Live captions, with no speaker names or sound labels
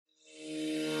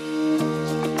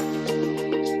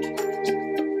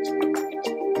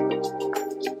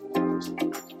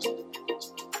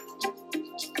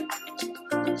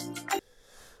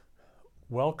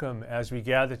Welcome as we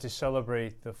gather to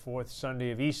celebrate the fourth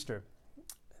Sunday of Easter.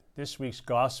 This week's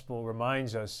gospel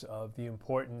reminds us of the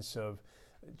importance of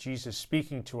Jesus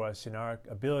speaking to us in our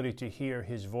ability to hear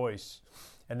his voice,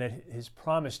 and that his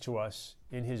promise to us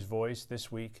in his voice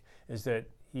this week is that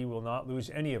he will not lose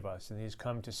any of us, and he's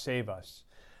come to save us.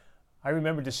 I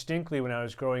remember distinctly when I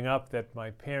was growing up that my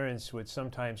parents would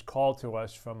sometimes call to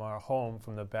us from our home,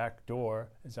 from the back door,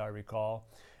 as I recall,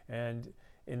 and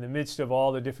in the midst of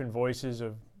all the different voices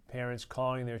of parents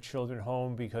calling their children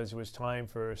home because it was time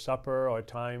for supper or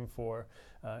time for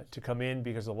to come in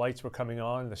because the lights were coming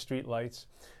on, the street lights,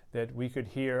 that we could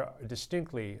hear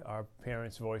distinctly our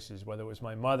parents' voices, whether it was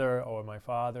my mother or my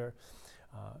father.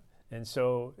 And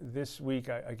so this week,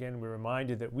 again, we're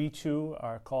reminded that we too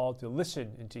are called to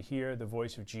listen and to hear the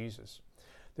voice of Jesus.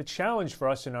 The challenge for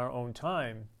us in our own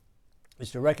time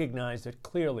is to recognize that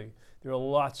clearly there are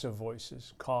lots of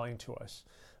voices calling to us.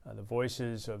 The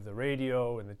voices of the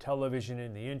radio and the television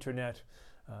and the internet,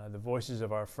 the voices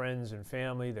of our friends and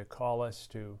family that call us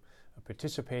to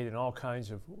participate in all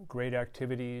kinds of great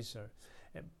activities.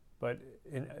 But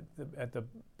at the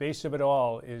base of it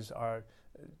all is our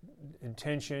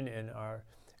intention and our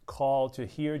call to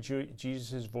hear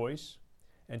Jesus' voice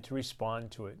and to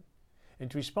respond to it. And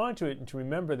to respond to it and to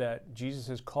remember that Jesus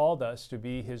has called us to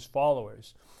be his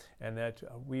followers, and that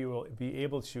we will be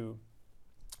able to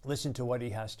listen to what he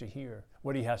has to hear,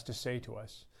 what he has to say to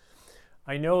us.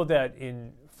 I know that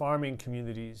in farming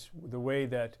communities, the way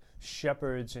that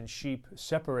shepherds and sheep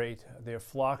separate their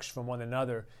flocks from one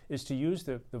another is to use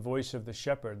the voice of the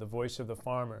shepherd, the voice of the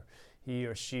farmer. He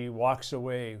or she walks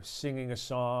away singing a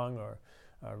song or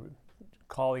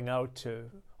calling out to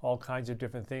all kinds of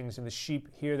different things, and the sheep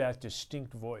hear that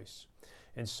distinct voice.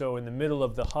 And so in the middle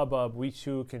of the hubbub, we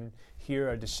too can hear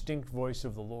a distinct voice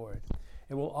of the Lord.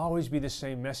 It will always be the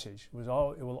same message. It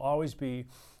will always be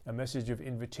a message of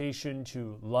invitation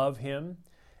to love him,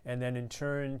 and then in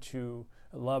turn to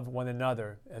love one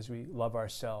another as we love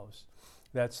ourselves.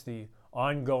 That's the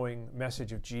ongoing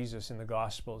message of Jesus in the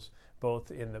Gospels, both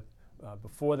in the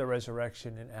before the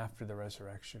resurrection and after the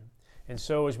resurrection. And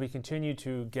so as we continue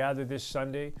to gather this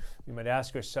Sunday, we might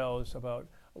ask ourselves about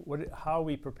how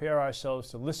we prepare ourselves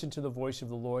to listen to the voice of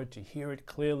the Lord, to hear it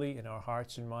clearly in our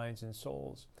hearts and minds and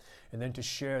souls, and then to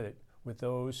share it with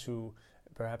those who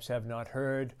perhaps have not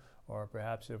heard or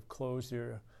perhaps have closed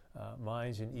their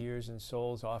minds and ears and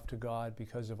souls off to God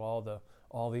because of all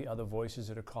the other voices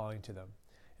that are calling to them.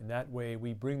 In that way,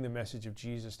 we bring the message of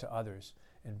Jesus to others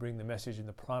and bring the message and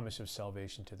the promise of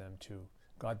salvation to them too.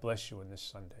 God bless you on this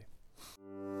Sunday.